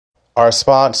Our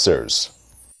sponsors: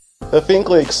 The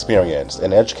Finkley Experience,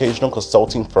 an educational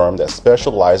consulting firm that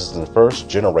specializes in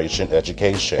first-generation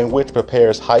education, in which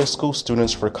prepares high school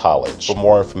students for college. For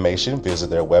more information, visit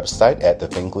their website at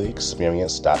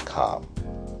thefinkleyexperience.com.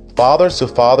 Father to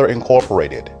Father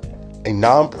Incorporated, a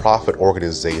nonprofit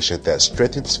organization that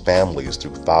strengthens families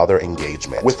through father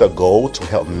engagement, with a goal to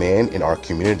help men in our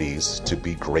communities to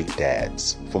be great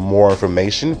dads. For more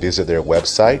information, visit their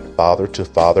website,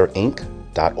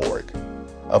 fathertofatherinc.org.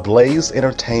 Ablaze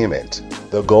Entertainment.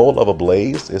 The goal of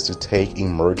Ablaze is to take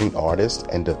emerging artists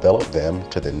and develop them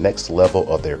to the next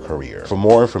level of their career. For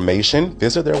more information,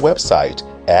 visit their website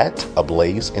at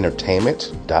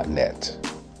ablazeentertainment.net.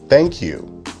 Thank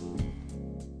you.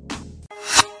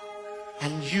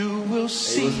 And you will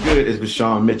see. Hey, what's good? It's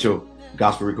Bashawn Mitchell,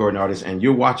 gospel recording artist, and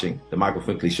you're watching The Michael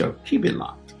Finkley Show. Keep it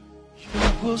locked. You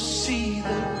will see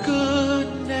the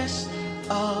goodness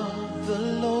of the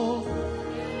Lord.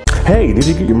 Hey, did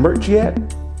you get your merch yet?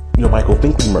 Your Michael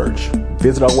Finkley merch.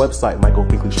 Visit our website,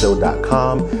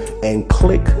 michaelfinkley.com, and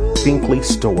click Finkley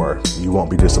Store. You won't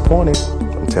be disappointed.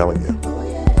 I'm telling you.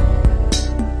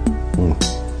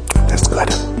 That's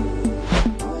good.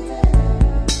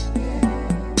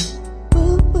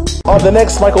 On the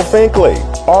next Michael Finkley,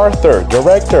 author,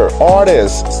 director,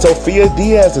 artist Sophia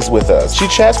Diaz is with us. She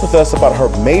chats with us about her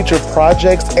major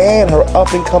projects and her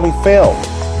up-and-coming film.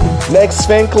 Next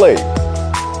Finkley.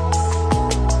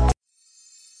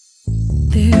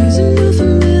 There's a new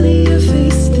familiar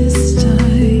face this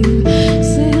time.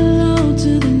 Say hello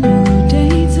to the new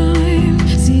daytime.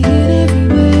 See it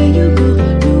everywhere you go,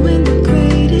 doing the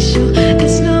greatest show.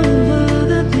 It's no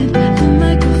other than the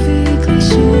Michael Finkley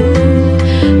Show.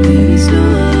 There is no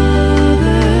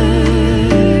other.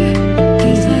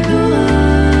 He's like no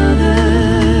other.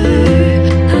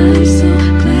 I'm so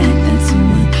glad that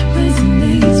someone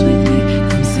resonates with me.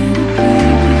 Come celebrate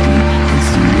with me. Let's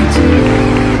do it together.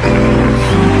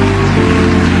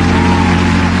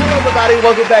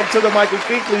 Welcome back to the Michael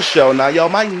Finkley Show. Now, y'all,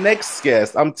 my next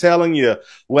guest, I'm telling you,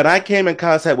 when I came in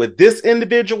contact with this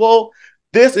individual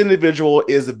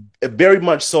is very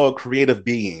much so a creative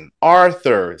being.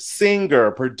 Author,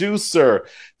 singer, producer,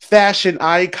 fashion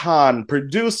icon,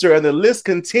 producer, and the list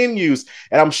continues.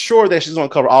 And I'm sure that she's going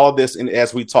to cover all of this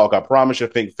as we talk. I promise you,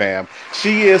 Fink fam.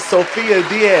 She is Sophia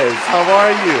Diaz. How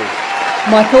are you?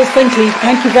 Michael Finkley,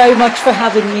 thank you very much for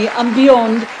having me. I'm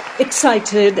beyond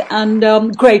excited and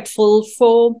grateful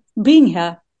for being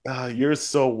here. You're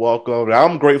so welcome.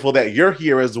 I'm grateful that you're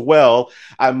here as well.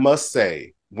 I must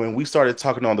say, when we started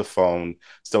talking on the phone,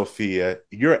 Sophia,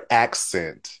 your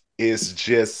accent is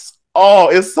just,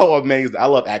 it's so amazing. I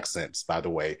love accents, by the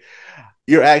way.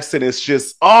 Your accent is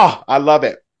just, I love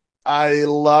it. I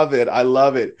love it. I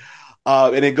love it.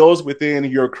 And it goes within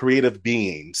your creative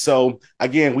being. So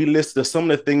again, we listed some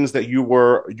of the things that you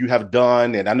have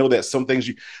done. And I know that some things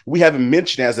we haven't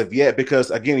mentioned as of yet, because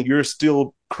again, you're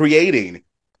still creating.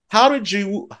 When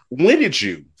did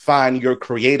you find your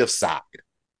creative side?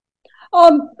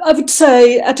 I would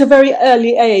say at a very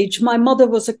early age. My mother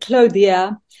was a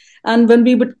clothier. And when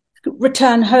we would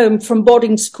return home from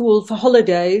boarding school for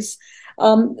holidays,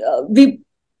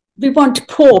 we weren't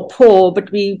poor,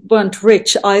 but we weren't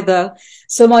rich either.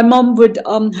 So my mom would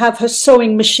have her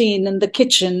sewing machine in the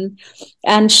kitchen,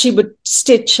 and she would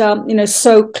stitch,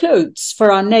 sew clothes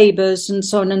for our neighbors and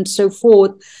so on and so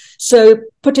forth. So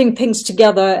putting things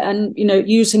together and,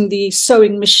 using the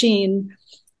sewing machine,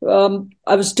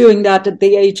 I was doing that at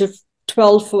the age of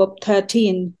 12 or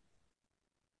 13.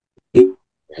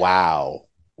 Wow.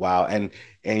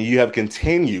 And you have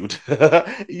continued.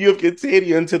 You have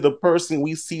continued into the person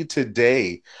we see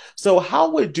today. So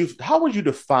how would you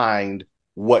define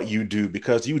what you do?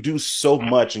 Because you do so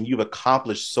much and you've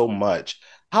accomplished so much.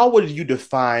 How would you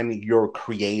define your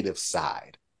creative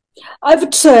side? I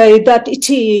would say that it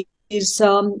is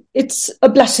it's a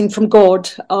blessing from God.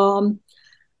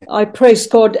 I praise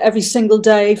God every single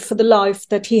day for the life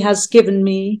that He has given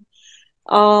me.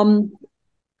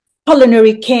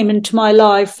 Culinary came into my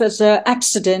life as an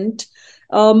accident.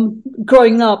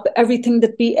 Growing up, everything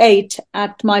that we ate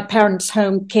at my parents'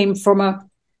 home came from a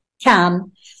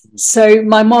can. So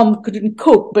my mom couldn't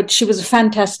cook, but she was a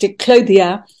fantastic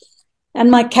clothier. And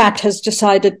my cat has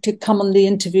decided to come on the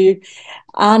interview.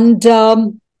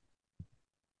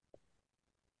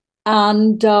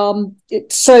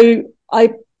 So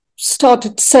I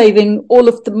started saving all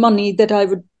of the money that I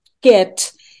would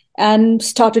get and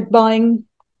started buying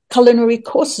culinary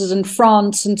courses in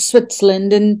France and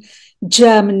Switzerland, in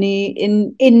Germany,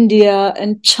 in India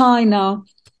and China.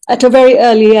 At a very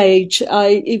early age,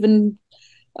 I even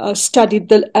studied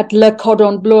at Le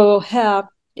Cordon Bleu here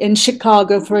in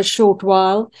Chicago for a short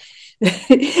while.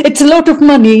 it's a lot of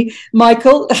money,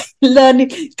 Michael, learning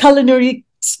culinary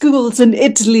schools in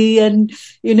Italy and,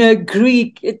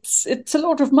 Greek. It's a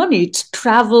lot of money. It's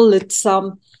travel. It's,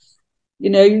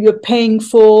 you're paying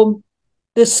for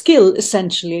the skill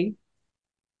essentially.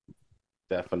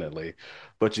 Definitely.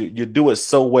 But you do it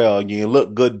so well and you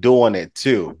look good doing it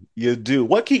too. You do.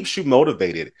 What keeps you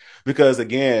motivated? Because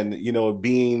again,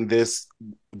 being this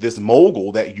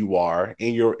mogul that you are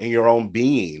in your own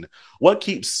being, what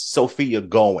keeps Sophia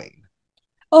going?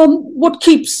 What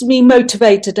keeps me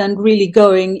motivated and really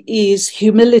going is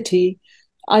humility.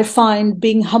 I find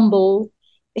being humble,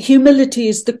 humility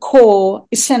is the core,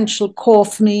 essential core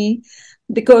for me,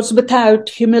 because without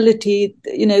humility,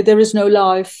 there is no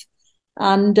life.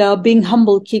 And being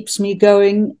humble keeps me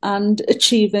going and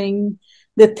achieving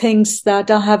the things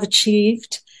that I have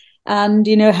achieved. And,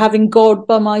 having God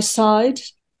by my side,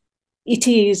 it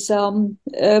is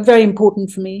very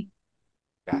important for me.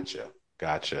 Gotcha.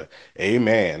 Gotcha.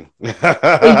 Amen.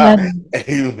 Amen.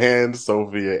 Amen,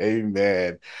 Sophia.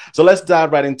 Amen. So let's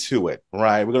dive right into it,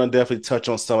 right? We're going to definitely touch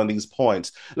on some of these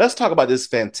points. Let's talk about this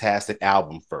fantastic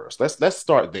album first. Let's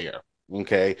start there.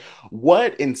 Okay.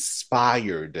 What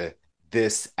inspired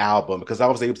this album? Because I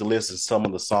was able to listen to some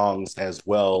of the songs as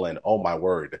well. And oh my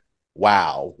word,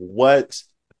 wow. What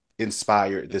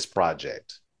inspired this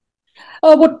project?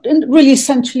 What really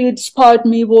essentially inspired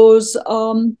me was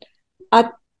I,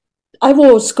 I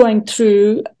was going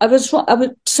through, I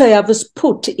would say I was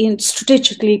put in,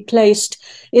 strategically placed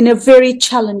in a very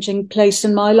challenging place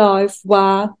in my life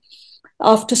where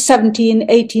after 17,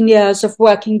 18 years of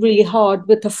working really hard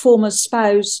with a former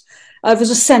spouse, I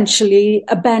was essentially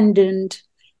abandoned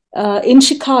in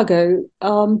Chicago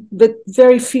with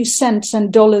very few cents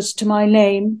and dollars to my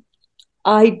name.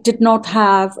 I did not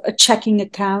have a checking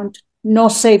account, no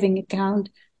saving account,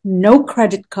 no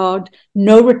credit card,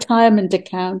 no retirement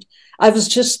account. I was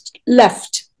just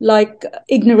left like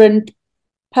ignorant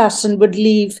person would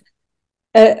leave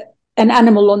an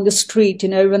animal on the street,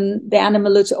 when the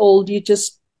animal is old,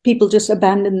 people just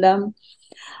abandon them.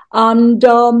 And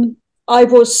I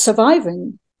was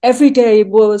surviving. Every day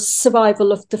was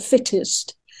survival of the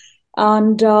fittest.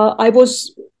 And I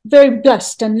was very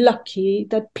blessed and lucky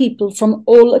that people from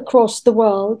all across the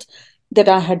world that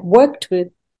I had worked with,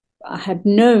 I had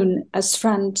known as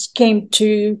friends, came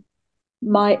to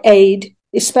my aid,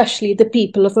 especially the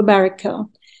people of America.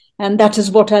 And that is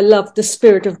what I love, the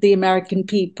spirit of the American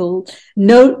people.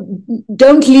 No,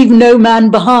 don't leave no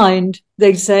man behind,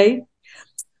 they say.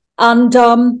 And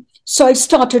so I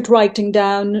started writing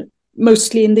down,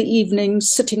 mostly in the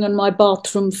evenings, sitting on my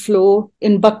bathroom floor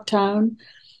in Bucktown,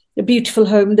 a beautiful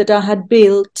home that I had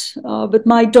built with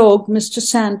my dog, Mr.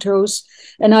 Santos.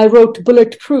 And I wrote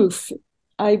Bulletproof.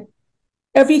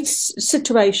 Every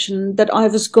situation that I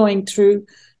was going through,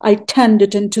 I turned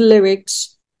it into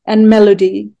lyrics and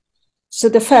melody. So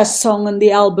the first song on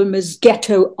the album is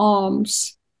Ghetto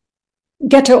Arms.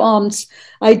 Ghetto Arms,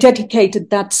 I dedicated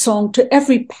that song to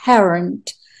every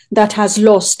parent that has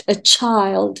lost a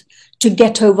child to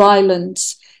ghetto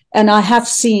violence. And I have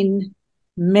seen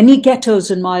many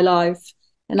ghettos in my life.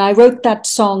 And I wrote that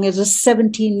song as a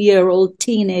 17-year-old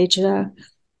teenager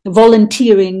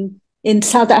volunteering in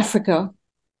South Africa.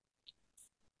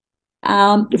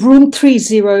 Room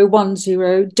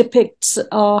 3010 depicts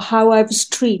how I was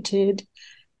treated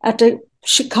at a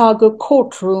Chicago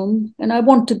courtroom, and I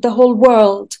wanted the whole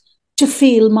world to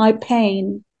feel my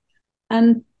pain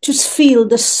and to feel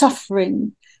the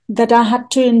suffering that I had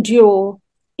to endure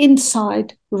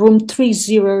inside room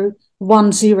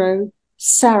 3010.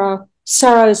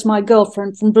 Sarah is my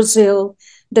girlfriend from Brazil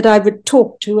that I would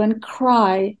talk to and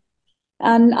cry.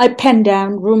 And I penned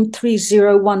down room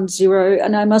 3010,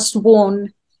 and I must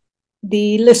warn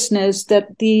the listeners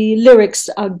that the lyrics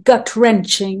are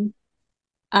gut-wrenching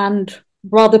and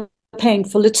rather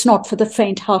painful. It's not for the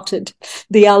faint-hearted,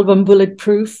 the album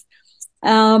Bulletproof.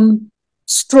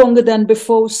 Stronger Than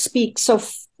Before speaks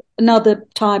of another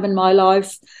time in my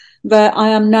life where I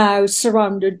am now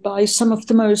surrounded by some of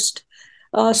the most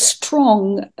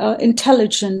strong,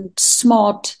 intelligent,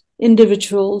 smart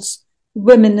individuals,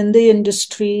 women in the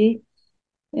industry,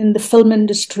 in the film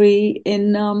industry,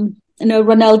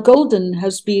 Ronelle Golden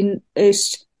has been a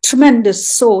tremendous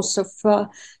source of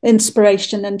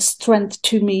inspiration and strength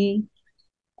to me.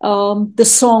 The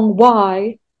song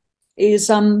Why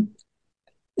is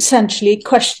essentially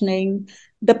questioning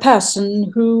the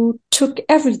person who took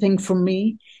everything from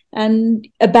me and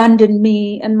abandoned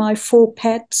me and my 4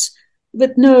 pets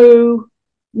with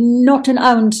not an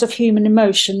ounce of human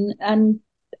emotion, and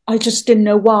I just didn't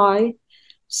know why.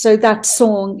 So that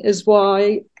song is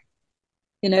why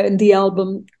in the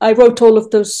album. I wrote all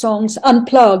of those songs.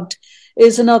 Unplugged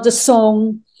is another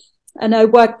song, and I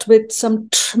worked with some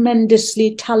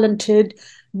tremendously talented,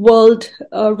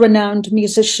 world-renowned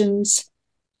musicians,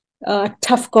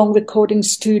 Tough Gong Recording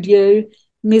Studio,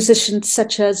 musicians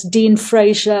such as Dean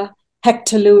Fraser,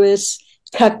 Hector Lewis,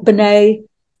 Kirk Benet,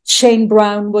 Shane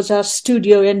Brown was our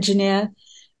studio engineer,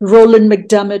 Roland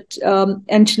McDermott,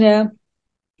 engineer,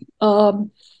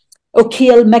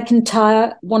 O'Keel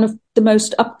McIntyre, one of the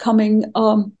most upcoming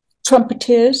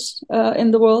trumpeters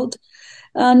in the world,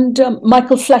 and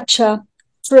Michael Fletcher,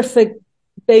 terrific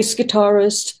bass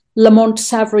guitarist, Lamont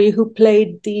Savory, who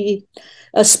played the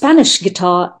Spanish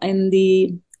guitar in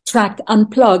the track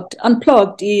Unplugged.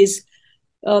 Unplugged is,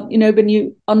 when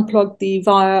you unplug the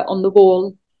wire on the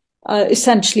wall,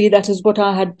 essentially that is what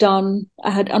I had done. I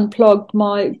had unplugged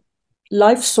my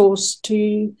life source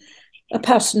to a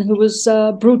person who was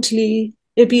brutally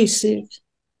abusive.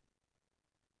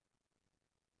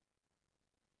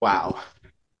 Wow.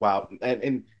 Wow.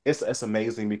 And it's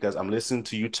amazing because I'm listening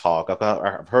to you talk.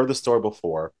 I've heard the story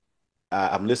before.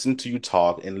 I'm listening to you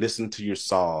talk and listen to your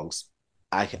songs.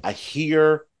 I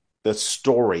hear the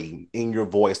story in your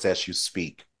voice as you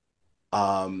speak.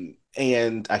 And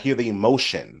I hear the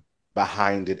emotion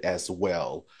behind it as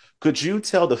well. Could you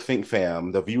tell the Fink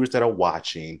Fam, the viewers that are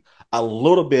watching, a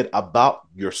little bit about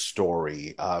your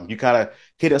story? You kind of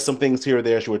hit at some things here or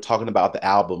there as you were talking about the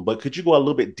album, but could you go a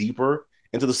little bit deeper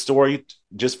into the story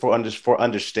just for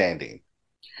understanding?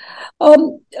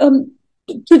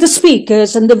 To the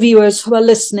speakers and the viewers who are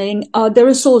listening, there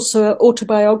is also an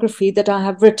autobiography that I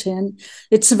have written.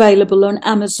 It's available on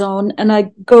Amazon, and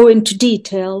I go into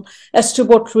detail as to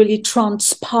what really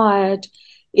transpired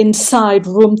inside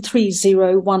room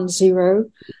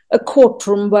 3010, a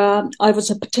courtroom where I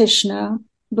was a petitioner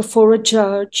before a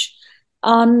judge.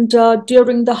 And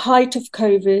during the height of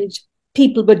COVID,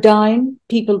 people were dying,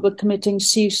 people were committing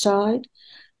suicide,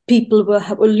 people were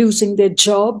losing their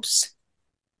jobs,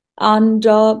 and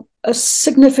a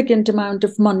significant amount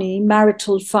of money,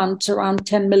 marital funds, around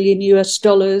 10 million US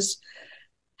dollars,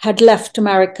 had left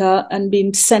America and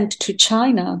been sent to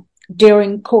China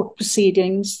during court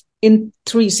proceedings in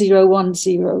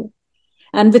 3010.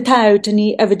 And without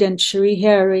any evidentiary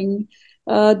hearing,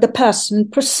 the person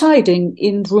presiding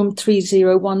in room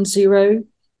 3010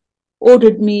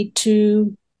 ordered me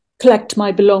to collect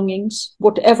my belongings,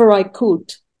 whatever I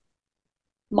could,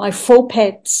 my 4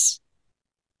 pets.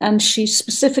 And she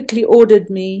specifically ordered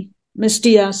me, Miss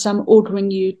Diaz, I'm ordering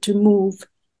you to move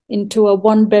into a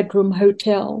 1-bedroom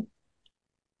hotel.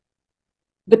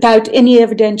 Without any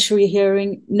evidentiary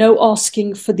hearing, no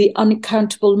asking for the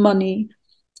unaccountable money.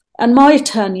 And my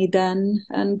attorney then,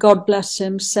 and God bless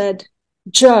him, said,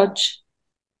 Judge,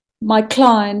 my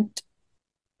client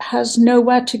has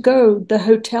nowhere to go. The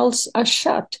hotels are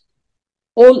shut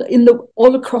all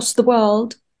across the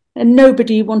world, and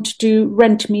nobody wanted to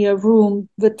rent me a room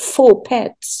with 4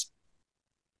 pets.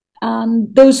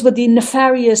 And those were the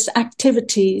nefarious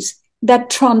activities that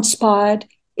transpired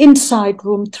inside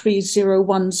room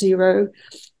 3010.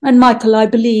 And Michael, I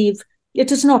believe it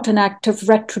is not an act of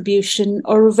retribution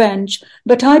or revenge,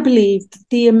 but I believe that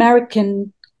the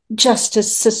American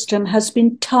justice system has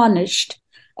been tarnished.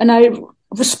 And I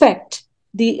respect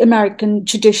the American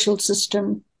judicial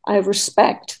system. I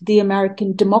respect the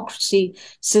American democracy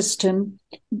system.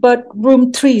 But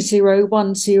room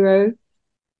 3010,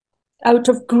 out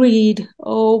of greed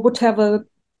or whatever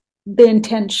the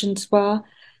intentions were,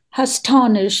 has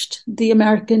tarnished the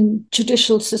American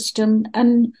judicial system.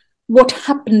 And what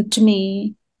happened to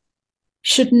me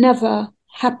should never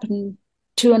happen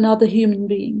to another human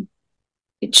being.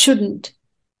 It shouldn't.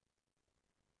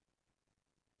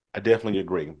 I definitely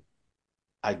agree.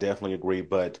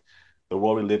 But the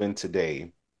world we live in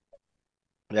today,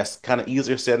 that's kind of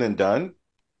easier said than done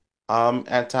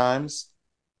at times.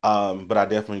 But I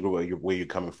definitely agree where you're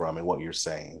coming from and what you're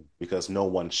saying, because no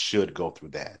one should go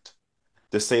through that.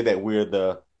 To say that we're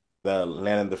the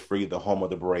land of the free, the home of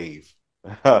the brave,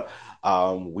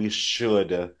 we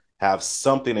should have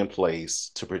something in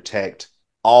place to protect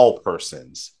all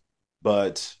persons.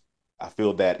 But I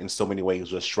feel that in so many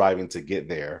ways we're striving to get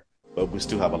there, but we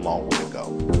still have a long way to go.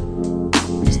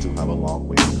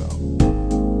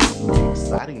 The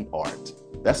exciting part.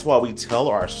 That's why we tell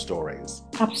our stories.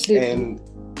 Absolutely.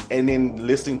 And in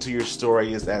listening to your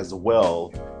stories as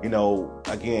well,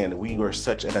 again, we were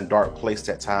such in a dark place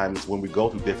at times when we go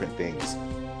through different things.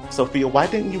 Sophia, why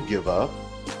didn't you give up?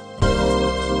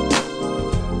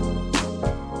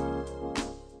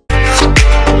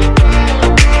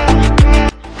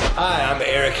 Hi, I'm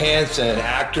Eric Hansen,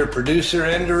 actor, producer,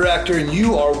 and director, and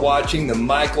you are watching The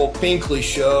Michael Finkley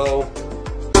Show.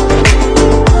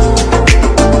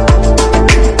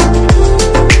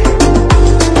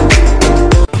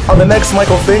 the next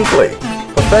Michael Finkley,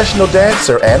 professional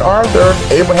dancer and author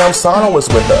Abraham Sano is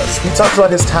with us. He talks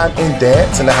about his time in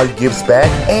dance and how he gives back,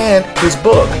 and his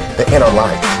book, The Inner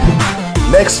Light.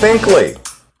 Next Finkley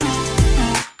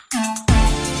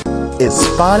is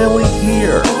finally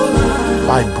here.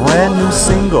 My brand new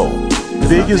single,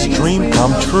 Biggest Dream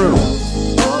Come True,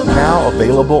 now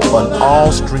available on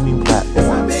all streaming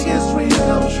platforms.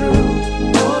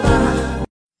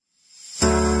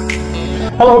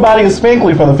 Hello everybody, it's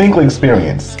Finkley from the Finkley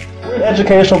Experience. We're an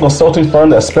educational consulting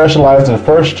firm that specializes in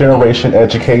first generation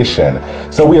education.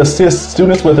 So we assist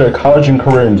students with their college and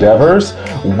career endeavors.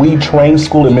 We train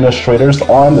school administrators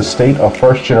on the state of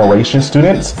first generation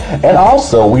students. And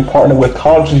also we partner with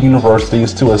colleges and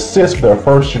universities to assist their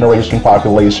first generation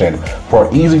population for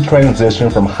easy transition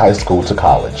from high school to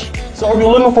college. So if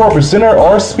you're looking for a presenter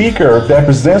or a speaker that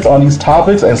presents on these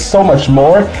topics and so much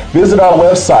more, visit our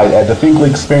website at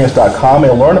thefinkleyexperience.com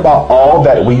and learn about all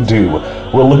that we do.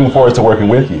 We're looking forward to working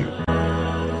with you.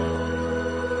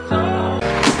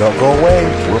 Don't go away.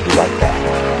 We'll be right back.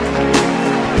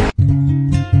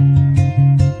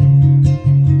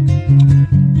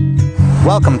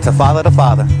 Welcome to Father to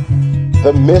Father.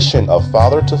 The mission of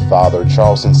Father to Father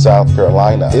Charleston, South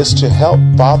Carolina is to help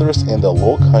fathers in the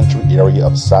low country area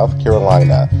of South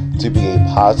Carolina to be a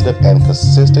positive and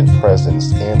consistent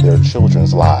presence in their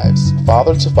children's lives.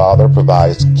 Father to Father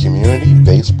provides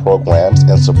community-based programs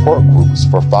and support groups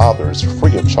for fathers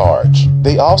free of charge.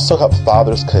 They also help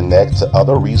fathers connect to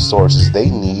other resources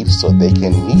they need so they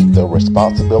can meet their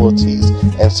responsibilities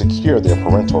and secure their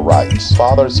parental rights.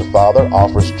 Father to Father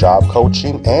offers job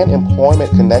coaching and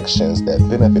employment connections that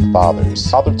benefit fathers.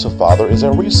 Father to Father is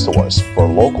a resource for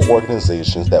local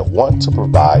organizations that want to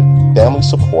provide family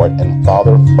support and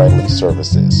father-friendly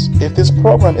services. If this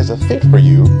program is a fit for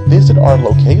you, visit our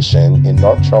location in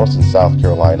North Charleston, South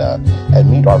Carolina, and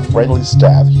meet our friendly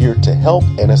staff here to help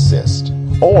and assist.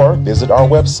 Or visit our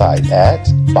website at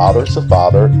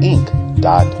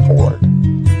fathertofatherinc.org.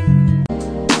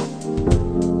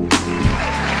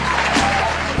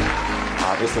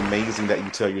 It's amazing that you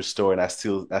tell your story, and I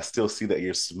still see that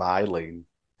you're smiling.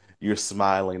 You're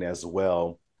smiling as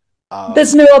well.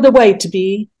 There's no other way to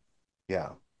be.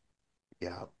 Yeah.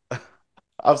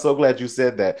 I'm so glad you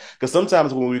said that, because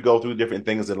sometimes when we go through different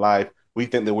things in life, we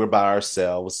think that we're by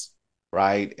ourselves,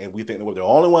 right? And we think that we're the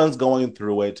only ones going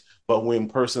through it. But when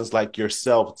persons like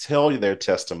yourself tell you their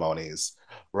testimonies,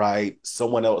 right?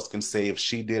 Someone else can say, if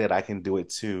she did it, I can do it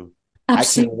too.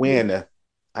 Absolutely.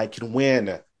 I can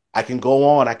win. I can go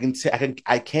on. I can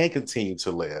continue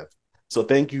to live. So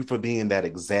thank you for being that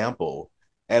example.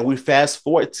 And we fast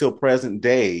forward till present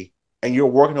day, and you're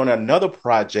working on another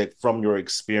project from your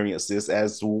experiences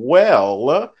as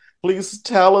well. Please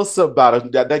tell us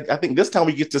about it. I think this time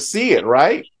we get to see it,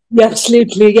 right? Yeah,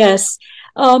 absolutely, yes.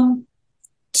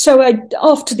 So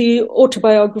after the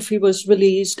autobiography was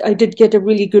released, I did get a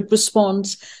really good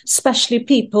response, especially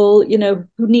people, who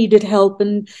needed help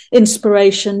and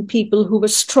inspiration, people who were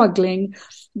struggling.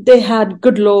 They had,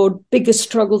 good Lord, bigger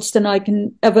struggles than I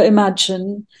can ever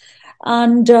imagine.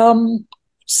 And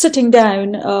sitting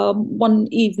down one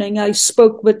evening, I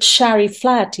spoke with Shari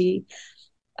Flaherty,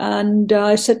 and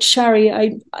I said, Shari,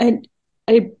 I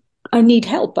need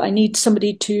help. I need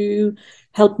somebody to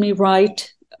help me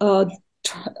write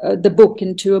the book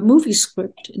into a movie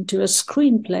script, into a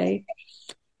screenplay.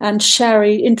 And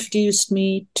Shari introduced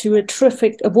me to a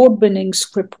terrific award-winning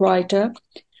scriptwriter,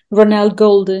 Ronelle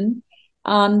Golden,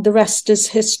 and the rest is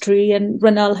history. And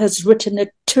Ronelle has written a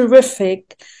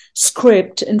terrific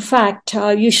script. In fact,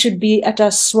 you should be at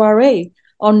our soiree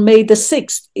on May the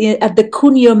 6th at the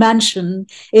Cuneo Mansion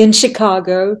in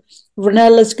Chicago.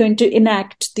 Ronelle is going to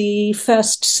enact the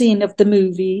first scene of the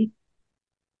movie.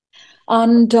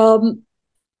 And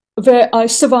where I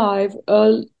survived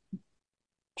a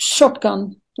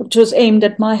shotgun which was aimed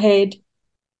at my head.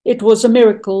 It was a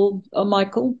miracle,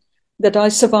 Michael, that I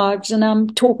survived, and I'm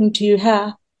talking to you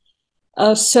here.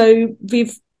 So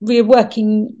we're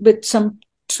working with some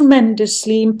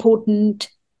tremendously important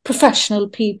professional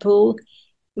people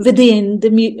within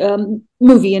the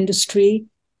movie industry,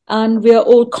 and we are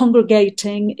all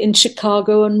congregating in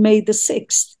Chicago on May the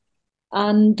 6th.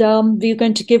 And we're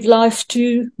going to give life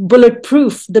to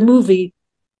Bulletproof, the movie.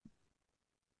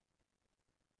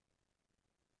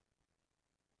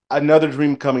 Another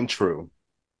dream coming true.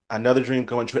 Another dream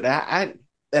coming true. And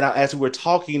as we were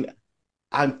talking,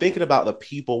 I'm thinking about the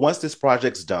people, once this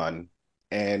project's done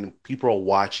and people are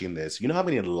watching this, you know how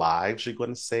many lives you're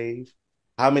going to save?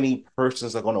 How many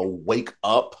persons are going to wake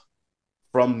up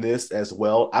from this as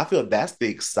well? I feel that's the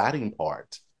exciting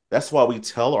part. That's why we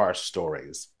tell our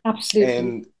stories. Absolutely.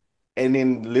 And And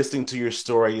then listening to your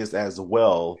stories as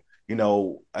well,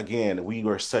 again, we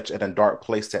were such in a dark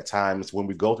place at times when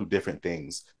we go through different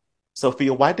things.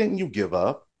 Sophia, why didn't you give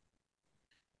up?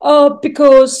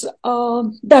 Because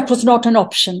that was not an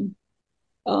option.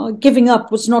 Giving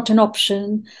up was not an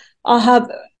option. I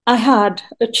have, I had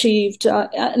achieved,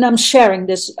 and I'm sharing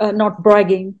this, not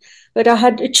bragging, but I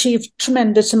had achieved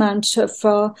tremendous amounts of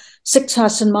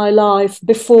success in my life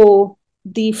before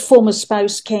the former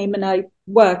spouse came and I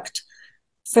worked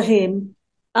for him.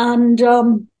 And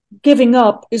giving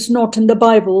up is not in the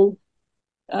Bible.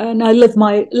 And I live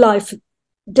my life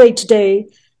day to day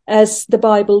as the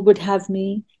Bible would have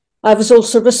me. I was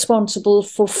also responsible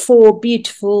for 4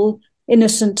 beautiful,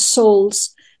 innocent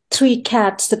souls, 3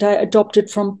 cats that I adopted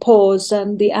from Paws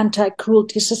and the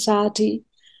Anti-Cruelty Society.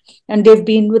 And they've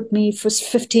been with me for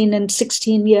 15 and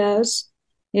 16 years.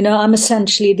 I'm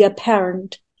essentially their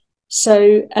parent.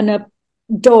 So, and a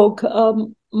dog,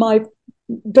 my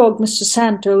dog, Mr.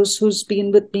 Santos, who's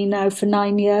been with me now for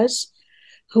 9 years,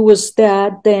 who was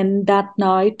there then that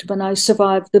night when I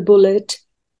survived the bullet.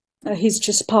 He's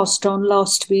just passed on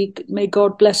last week. May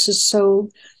God bless his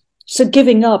soul. So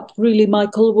giving up, really,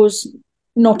 Michael, was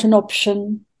not an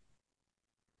option.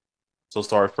 So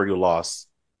sorry for your loss,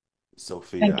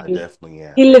 Sophia. Thank I you. definitely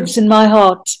am. He lives in my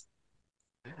heart.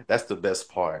 That's the best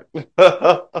part.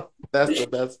 That's the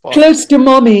best part. Close to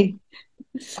mommy.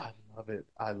 I love it.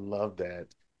 I love that.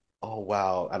 Oh,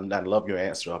 wow. I love your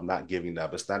answer. I'm not giving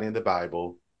up. It's not in the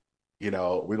Bible. We're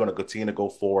going to continue to go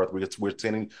forth. We're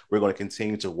going to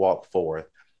continue to walk forth.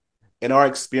 In our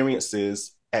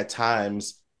experiences, at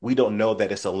times, we don't know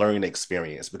that it's a learning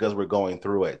experience because we're going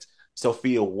through it.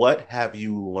 Sophia, what have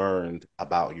you learned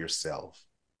about yourself?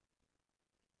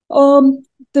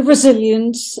 The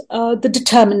resilience, the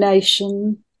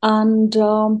determination, and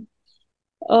the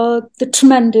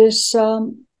tremendous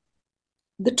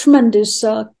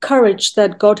courage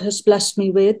that God has blessed me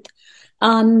with,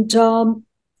 and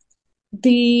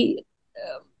the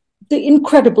the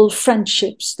incredible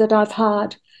friendships that I've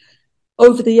had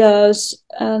over the years,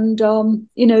 and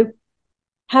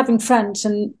having friends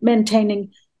and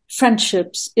maintaining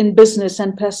friendships in business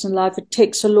and personal life, it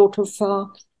takes a lot of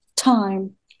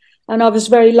time. And I was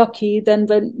very lucky then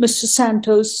when Mr.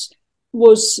 Santos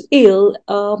was ill,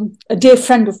 a dear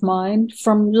friend of mine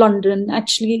from London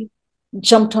actually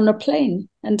jumped on a plane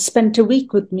and spent a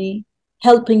week with me,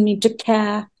 helping me to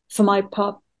care for my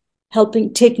pup,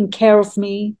 taking care of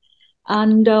me.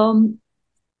 And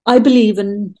I believe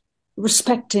in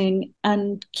respecting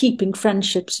and keeping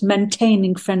friendships,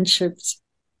 maintaining friendships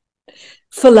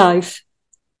for life.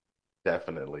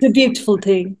 Definitely. It's a beautiful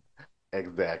thing.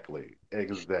 Exactly.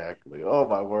 Exactly. Oh,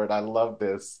 my word. I love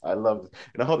this. I love this.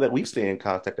 And I hope that we stay in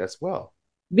contact as well.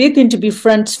 We're going to be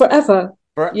friends forever.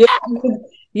 For- You're,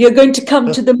 you're going to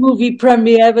come to the movie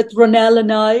premiere with Ronelle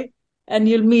and I, and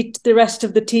you'll meet the rest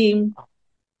of the team.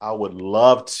 I would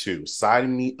love to.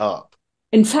 Sign me up.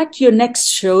 In fact, your next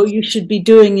show, you should be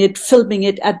filming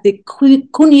it at the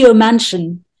Cuneo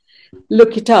Mansion.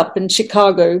 Look it up in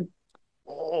Chicago.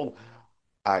 Oh,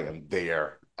 I am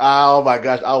there. Oh my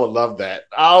gosh, I would love that.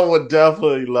 I would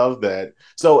definitely love that.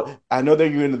 So I know that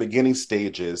you're in the beginning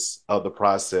stages of the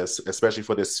process, especially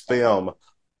for this film.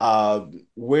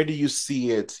 Where do you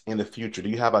see it in the future? Do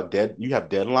you have you have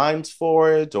deadlines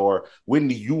for it, or when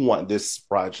do you want this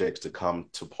project to come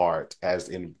to part as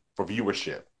in for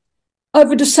viewership? I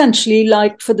would essentially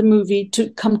like for the movie to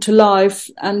come to life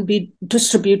and be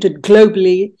distributed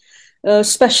globally,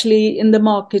 especially in the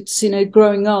markets.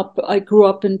 Growing up, I grew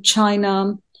up in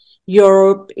China,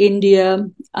 Europe, India,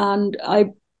 and I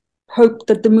hope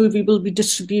that the movie will be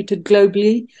distributed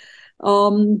globally.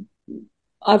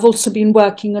 I've also been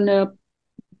working on a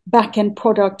back-end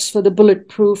products for the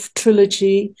Bulletproof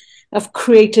trilogy. I've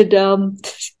created, I'm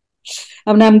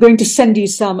going to send you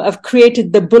some. I've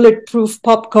created the Bulletproof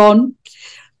popcorn,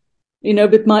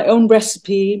 with my own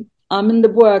recipe. I'm in the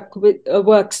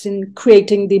works in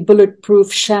creating the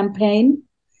Bulletproof champagne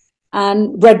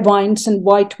and red wines and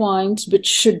white wines, which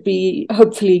should be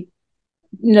hopefully,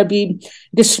 be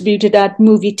distributed at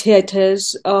movie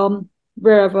theaters,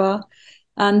 wherever,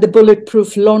 and the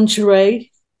Bulletproof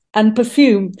lingerie and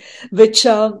perfume, which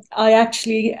I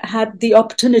actually had the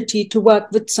opportunity to work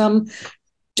with some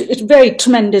very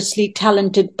tremendously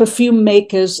talented perfume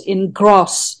makers in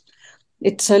Grasse.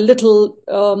 It's a little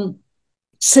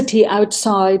city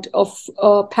outside of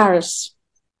Paris,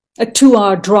 a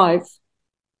 2-hour drive.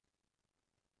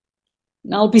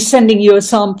 And I'll be sending you a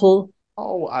sample.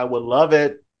 Oh, I would love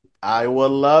it. I will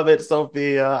love it,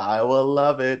 Sophia. I will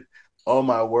love it. Oh,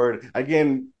 my word.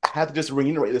 Again, I have to just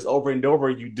reiterate this over and over.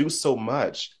 You do so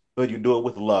much, but you do it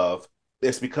with love.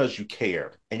 it's because you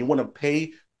care and you want to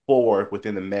pay forward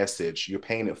within the message. You're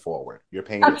paying it forward. You're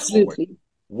paying it forward. Absolutely.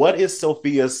 What is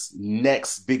Sophia's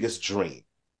next biggest dream?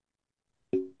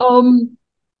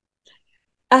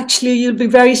 Actually, you'll be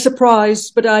very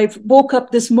surprised, but I woke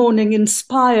up this morning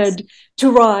inspired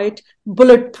to write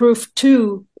Bulletproof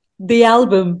 2, the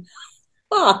album.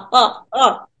 And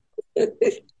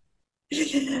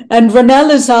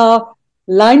Ronelle is our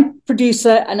line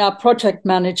producer and our project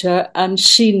manager, and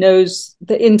she knows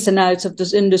the ins and outs of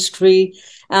this industry.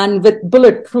 And with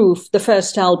Bulletproof, the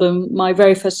first album, my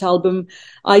very first album,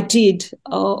 I did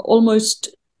almost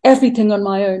everything on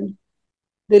my own.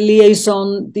 The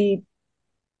liaison, the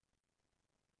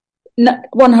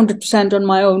 100% on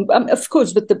my own, of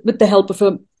course, with the help of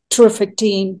a terrific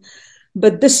team.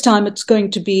 But this time it's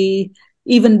going to be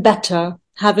even better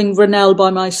having Ronelle by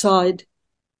my side.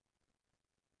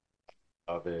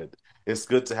 Of it. It's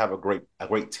good to have a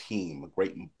great team,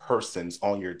 great persons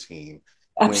on your team.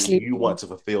 Absolutely. When you want to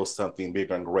fulfill something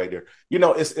bigger and greater. You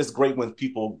know, it's great when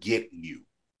people get you,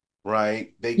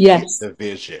 right? They get the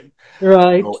vision.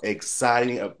 Right. So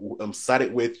exciting. I'm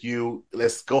excited with you.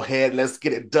 Let's go ahead. Let's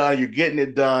get it done. You're getting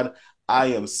it done. I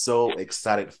am so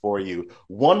excited for you.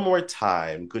 One more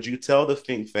time, could you tell the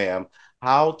Think Fam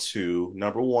how to,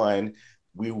 number one,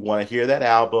 we want to hear that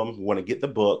album. We want to get the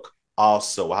book.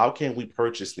 Also, how can we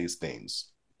purchase these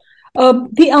things?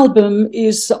 The album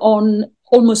is on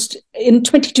almost in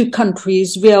 22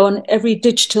 countries. We are on every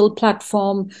digital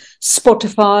platform: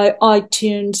 Spotify,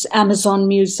 iTunes, Amazon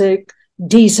Music,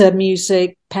 Deezer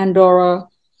Music, Pandora.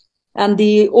 And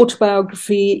the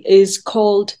autobiography is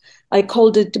I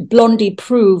called it Blondie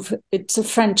Proof. It's a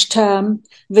French term,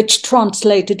 which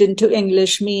translated into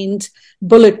English means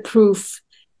bulletproof.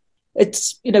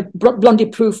 It's, Blondie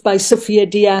Proof by Sophia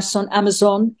Diaz on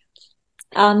Amazon.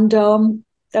 And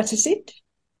that is it.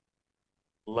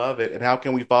 Love it. And how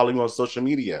can we follow you on social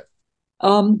media?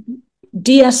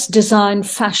 DS Design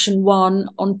Fashion One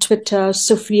on Twitter,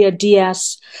 Sophia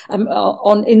Diaz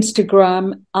on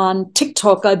Instagram, and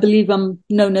TikTok. I believe I'm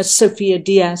known as Sophia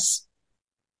Diaz.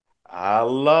 I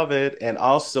love it. And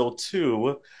also,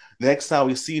 too, next time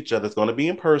we see each other, it's going to be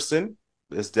in person.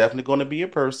 It's definitely going to be in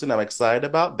person. I'm excited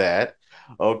about that.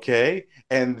 Okay.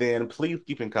 And then please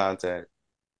keep in contact.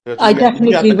 I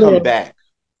definitely have to will. come back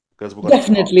because we're going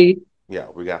definitely. Yeah,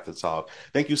 we got to talk.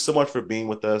 Thank you so much for being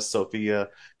with us, Sophia.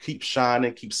 Keep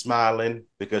shining, keep smiling,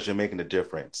 because you're making a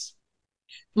difference.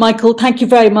 Michael, thank you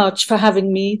very much for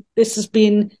having me. This has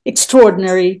been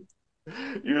extraordinary.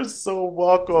 You're so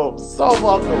welcome. So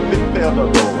welcome. Big fan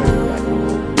of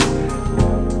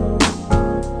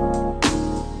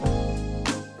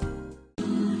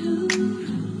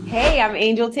Hey, I'm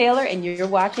Angel Taylor, and you're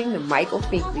watching The Michael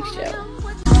Finkley Show.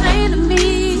 Say to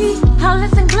me, I'll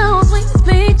listen close when you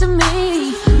speak to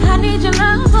me. I need your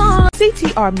love all.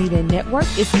 CTR Media Network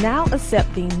is now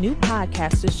accepting new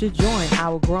podcasters to join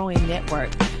our growing network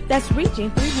that's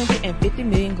reaching 350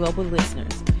 million global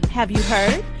listeners. Have you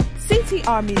heard?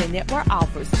 CTR Media Network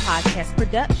offers podcast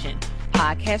production,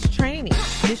 podcast training,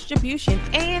 distribution,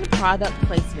 and product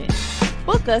placement.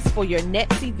 Book us for your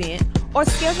next event or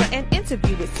schedule an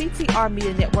interview with CTR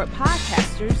Media Network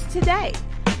podcasters today.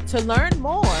 To learn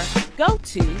more, go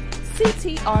to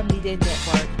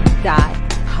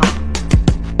ctrmedianetwork.com.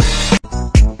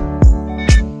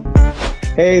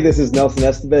 Hey, this is Nelson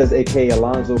Estevez, aka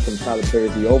Alonzo from Tyler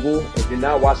Perry's The Oval, and you're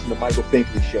now watching The Michael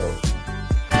Finkley Show.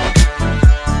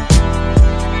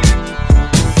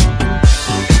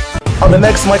 On the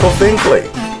next Michael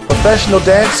Finkley, professional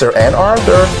dancer and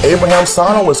author Abraham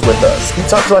Sano was with us. He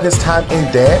talks about his time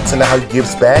in dance and how he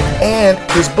gives back, and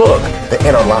his book, The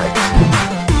Inner Light.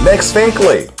 Next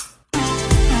Finkley,